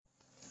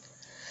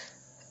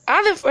I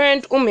had a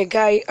friend whom a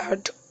guy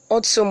had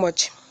hurt so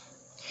much.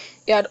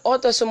 He had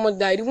hurt her so much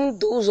that even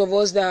those of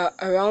us that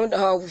are around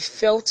her, we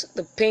felt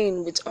the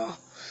pain with her.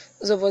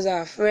 Those of us that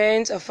are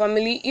friends, our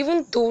family,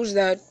 even those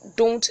that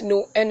don't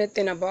know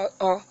anything about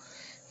her,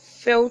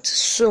 felt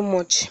so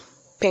much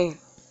pain.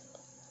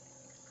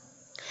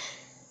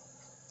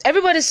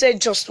 Everybody said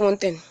just one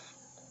thing: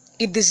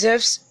 it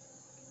deserves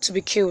to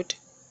be killed.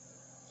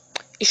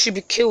 It should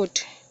be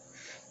killed.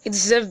 It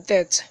deserves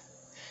death.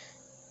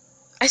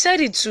 I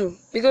said it too,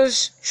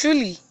 because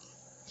truly,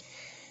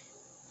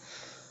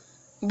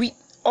 we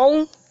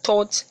all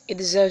thought it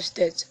deserves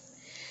death.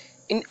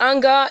 In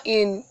anger,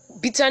 in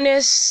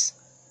bitterness,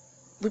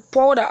 we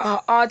poured out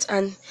our hearts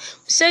and we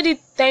said it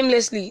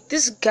timelessly: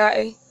 this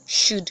guy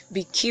should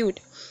be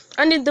killed.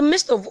 And in the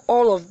midst of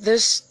all of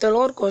this, the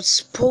Lord God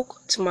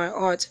spoke to my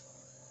heart.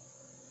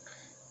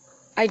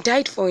 I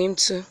died for him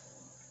too.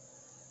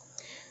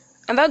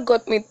 And that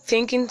got me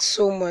thinking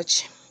so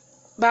much.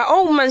 By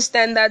all human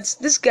standards,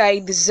 this guy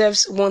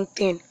deserves one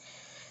thing: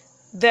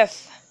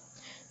 death.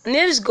 And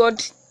here is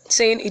God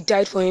saying he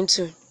died for him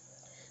too,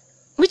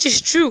 which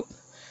is true.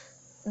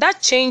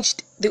 That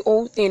changed the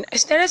whole thing. I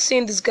started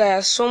seeing this guy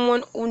as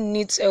someone who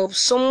needs help,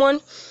 someone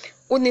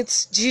who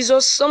needs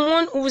Jesus,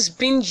 someone who is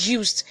being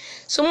used,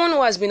 someone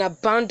who has been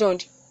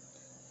abandoned.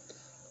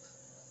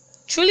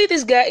 Truly,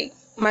 this guy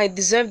might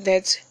deserve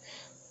that,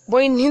 but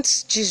he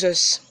needs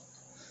Jesus.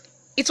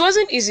 It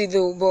wasn't easy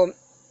though, but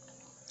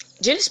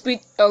Holy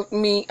Spirit helped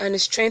me and it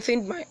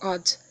strengthened my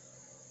heart.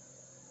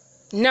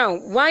 Now,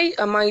 why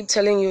am I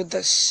telling you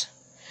this?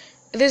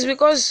 It is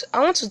because I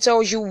want to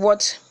tell you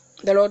what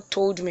the Lord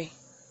told me.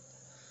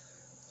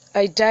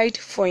 I died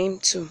for him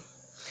too.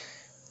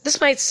 This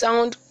might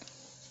sound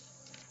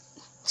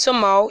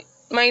somehow,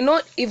 might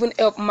not even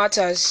help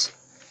matters,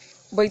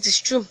 but it is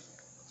true.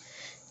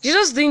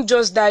 Jesus didn't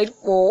just die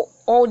for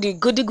all the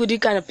goody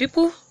kind of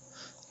people.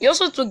 He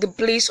also took the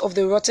place of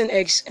the rotten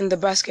eggs in the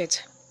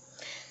basket.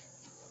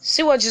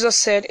 See what Jesus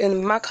said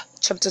in Mark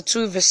chapter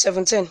 2 verse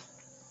 17.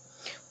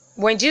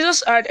 When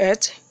Jesus heard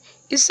it,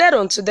 he said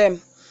unto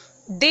them,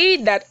 they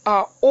that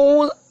are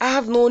whole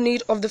have no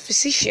need of the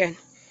physician,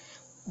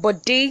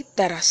 but they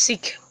that are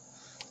sick.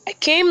 I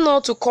came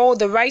not to call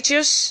the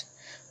righteous,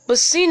 but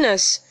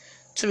sinners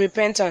to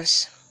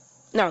repentance.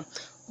 Now,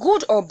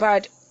 good or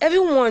bad,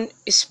 everyone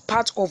is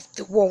part of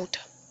the world.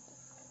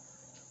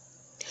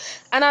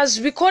 And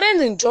as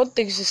recorded in John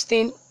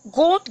 3:16,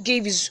 God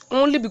gave his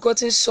only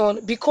begotten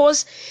Son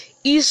because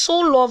he so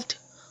loved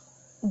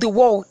the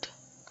world.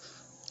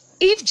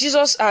 If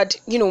Jesus had,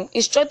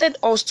 instructed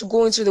us to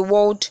go into the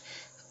world,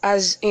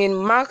 as in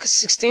Mark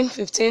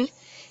 16:15,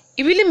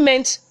 it really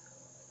meant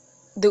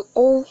the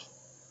whole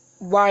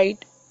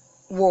wide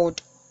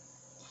world.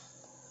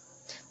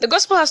 The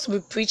gospel has to be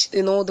preached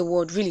in all the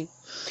world, really,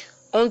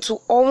 unto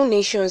all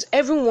nations.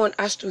 Everyone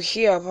has to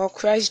hear about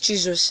Christ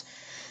Jesus.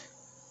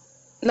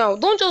 Now,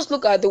 don't just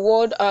look at the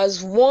world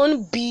as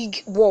one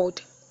big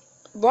world.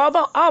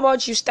 But how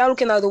about you start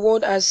looking at the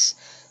world as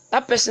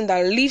that person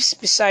that lives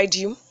beside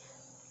you?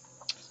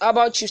 How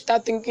about you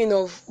start thinking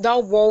of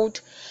that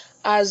world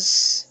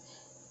as,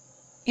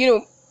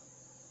 the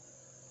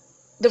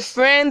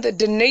friend,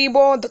 the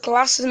neighbor, the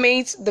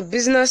classmate, the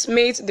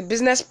businessmate, the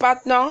business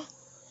partner?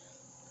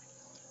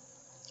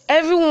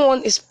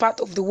 Everyone is part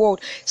of the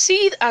world.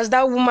 See it as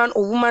that woman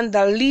or woman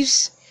that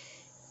lives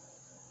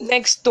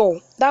next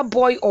door, that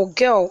boy or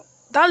girl.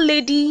 That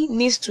lady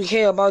needs to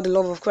hear about the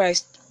love of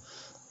Christ,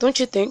 don't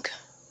you think?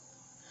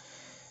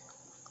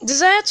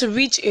 Desire to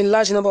reach a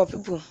large number of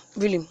people,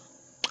 really.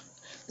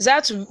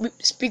 Desire to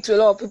speak to a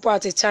lot of people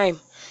at a time.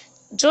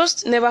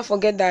 Just never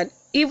forget that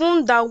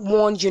even that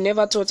one you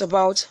never thought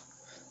about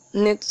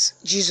needs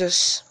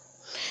Jesus.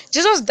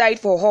 Jesus died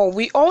for all.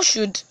 We all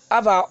should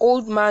have our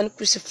old man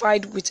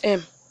crucified with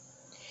him.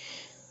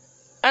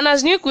 And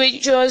as new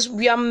creatures,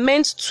 we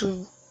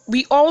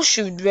all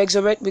should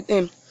resurrect with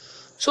him.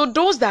 So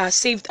those that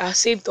are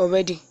saved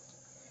already.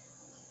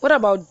 What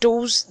about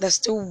those that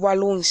still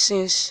wallow in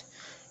sins?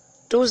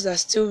 Those that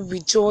still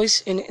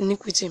rejoice in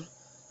iniquity?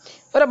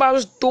 What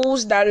about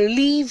those that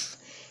live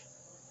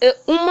a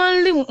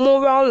humanly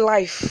moral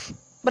life,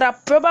 but are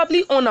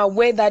probably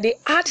unaware that they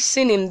had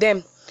sin in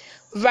them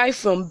right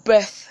from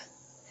birth?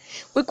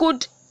 We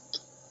could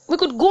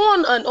go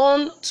on and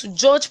on to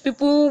judge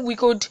people. We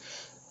could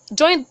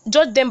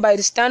judge them by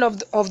the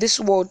standard of this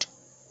world.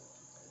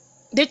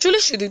 They truly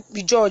should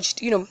be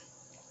judged.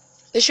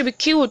 They should be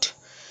killed.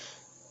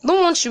 No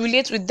one should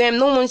relate with them.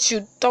 No one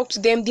should talk to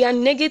them. They are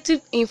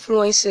negative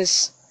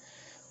influences.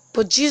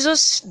 But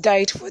Jesus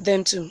died for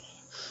them too.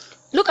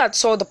 Look at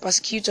Saul the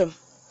persecutor.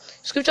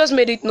 Scriptures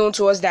made it known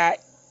to us that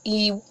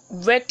he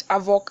wreaked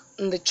havoc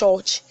in the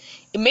church.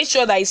 He made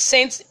sure that he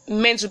sent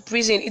men to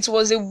prison. It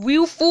was a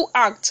willful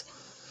act.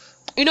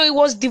 He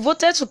was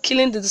devoted to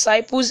killing the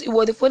disciples. He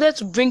was devoted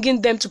to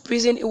bringing them to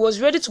prison. He was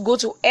ready to go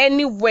to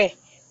anywhere,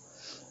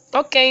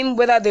 not caring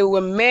whether they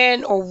were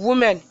men or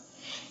women.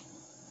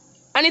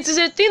 And it is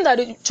a thing that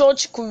the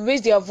church could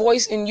raise their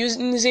voice in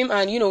using him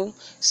and,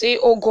 say,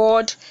 oh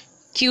God,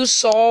 kill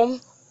Saul.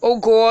 Oh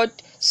God,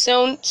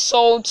 sent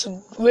Saul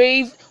to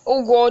rave,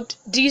 oh God,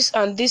 this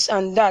and this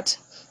and that.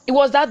 It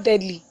was that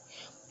deadly.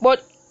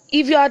 But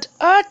if you had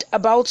heard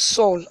about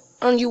Saul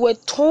and you were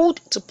told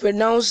to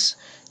pronounce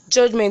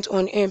judgment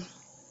on him,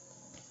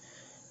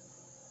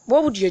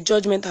 what would your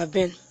judgment have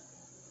been?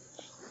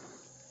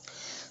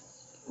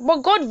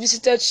 But God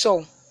visited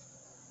Saul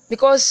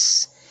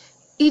because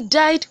he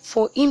died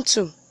for him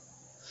too.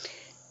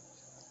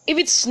 If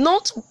it's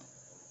not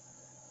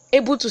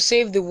able to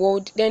save the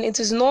world, then it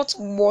is not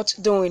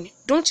worth doing.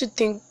 Don't you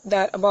think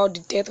that about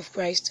the death of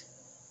Christ?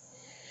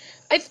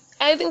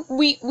 I think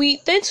we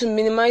tend to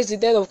minimize the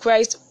death of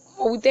Christ,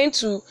 or we tend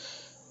to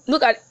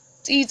look at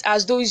it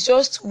as though it's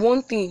just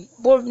one thing.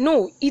 But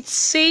no, it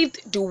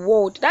saved the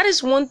world. That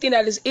is one thing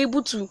that is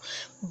able to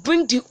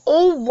bring the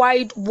whole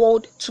wide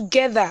world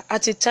together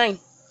at a time.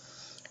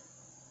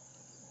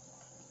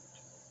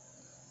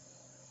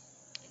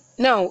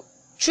 Now,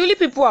 truly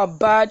people are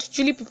bad,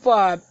 truly people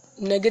are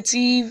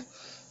negative,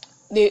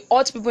 they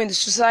hurt people in the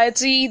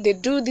society, they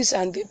do this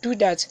and they do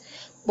that.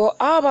 But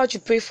how about you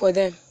pray for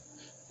them?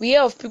 We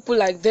hear of people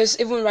like this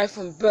even right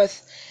from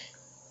birth.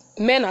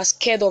 Men are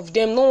scared of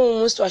them, no one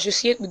wants to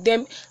associate with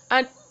them,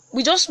 and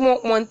we just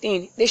want one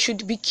thing: they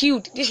should be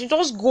killed, they should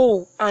just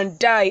go and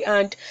die,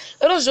 and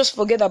let us just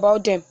forget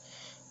about them.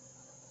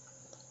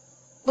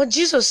 But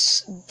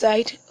Jesus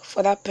died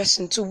for that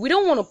person too. We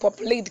don't want to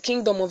populate the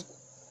kingdom of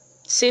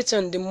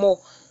Satan the more.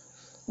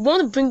 We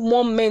want to bring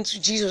more men to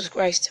Jesus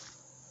Christ.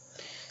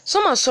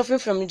 Some are suffering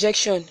from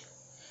rejection.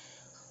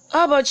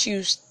 How about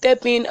you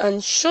step in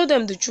and show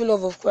them the true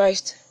love of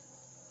Christ?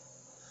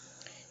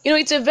 You know,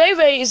 it's a very,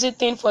 very easy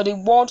thing for the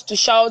world to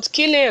shout,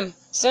 kill him,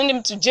 send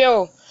him to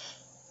jail,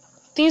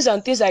 things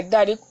and things like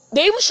that.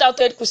 They even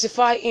shouted,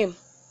 crucify him.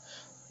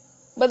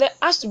 But there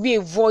has to be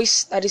a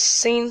voice that is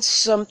saying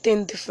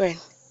something different.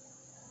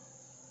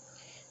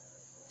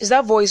 Is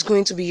that voice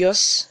going to be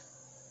yours?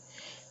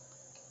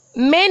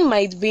 Men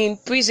might be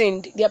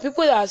imprisoned. There are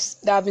people that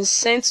have been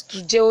sent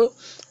to jail,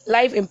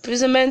 life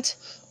imprisonment.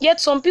 Yet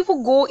some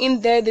people go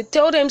in there, they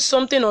tell them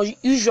something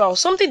unusual,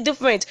 something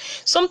different,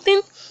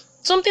 something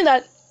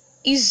that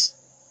is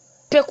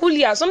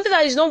peculiar, something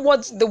that is not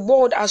what the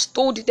world has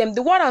told them.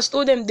 The world has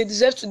told them they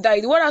deserve to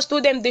die. The world has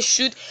told them they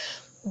should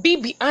be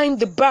behind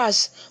the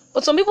bars.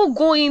 But some people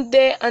go in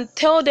there and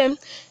tell them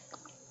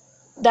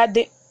that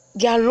they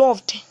are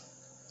loved.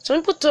 Some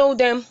people tell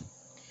them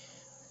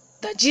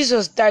that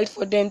Jesus died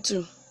for them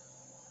too.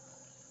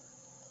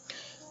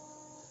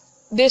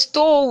 They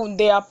stole,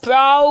 they are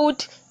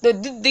proud, they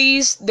did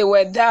this, they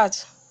were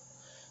that.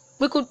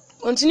 We could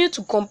continue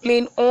to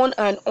complain on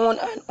and on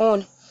and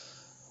on.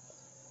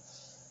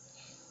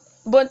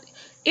 But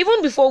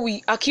even before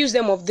we accuse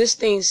them of these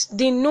things,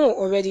 they know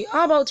already.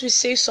 How about we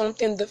say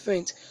something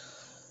different?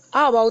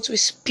 How about we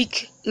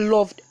speak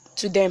love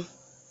to them?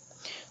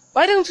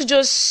 Why don't you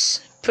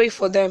just pray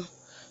for them?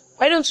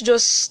 Why don't you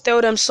just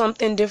tell them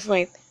something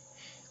different?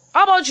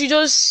 How about you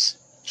just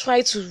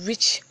try to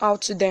reach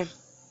out to them?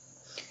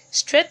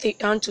 Stretch a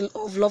hand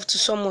of love to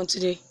someone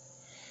today.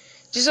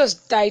 Jesus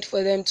died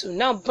for them too.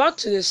 Now back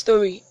to the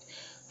story.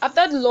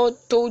 After the Lord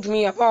told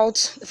me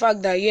about the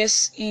fact that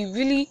yes, he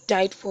really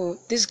died for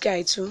this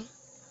guy too,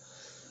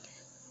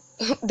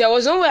 there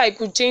was no way I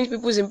could change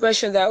people's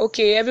impression that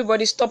okay,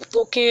 everybody stop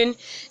talking,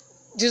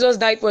 Jesus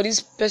died for this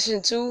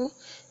person too,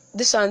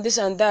 this and this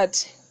and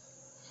that.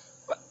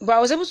 But I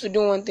was able to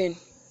do one thing.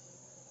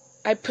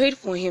 I prayed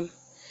for him.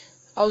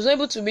 I was not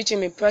able to reach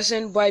him in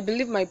person, but I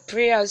believe my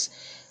prayers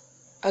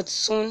had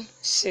sown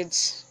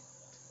seeds.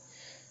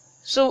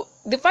 So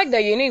the fact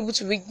that you're not able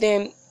to reach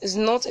them is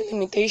not a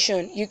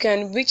limitation. You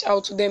can reach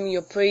out to them in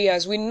your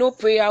prayers. We know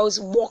prayers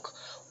work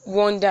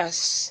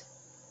wonders.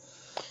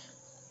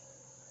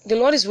 The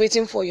Lord is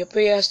waiting for your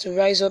prayers to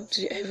rise up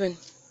to heaven,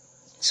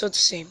 so to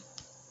say.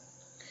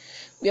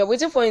 We are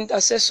waiting for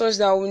intercessors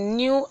that will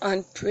kneel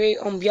and pray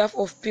on behalf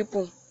of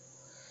people.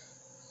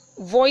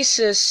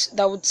 Voices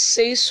that would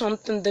say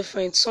something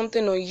different,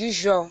 something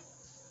unusual.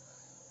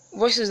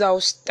 Voices that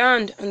will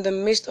stand in the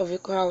midst of a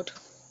crowd.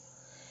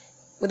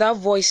 Would that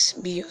voice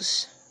be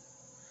yours?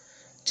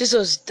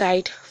 Jesus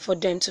died for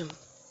them too.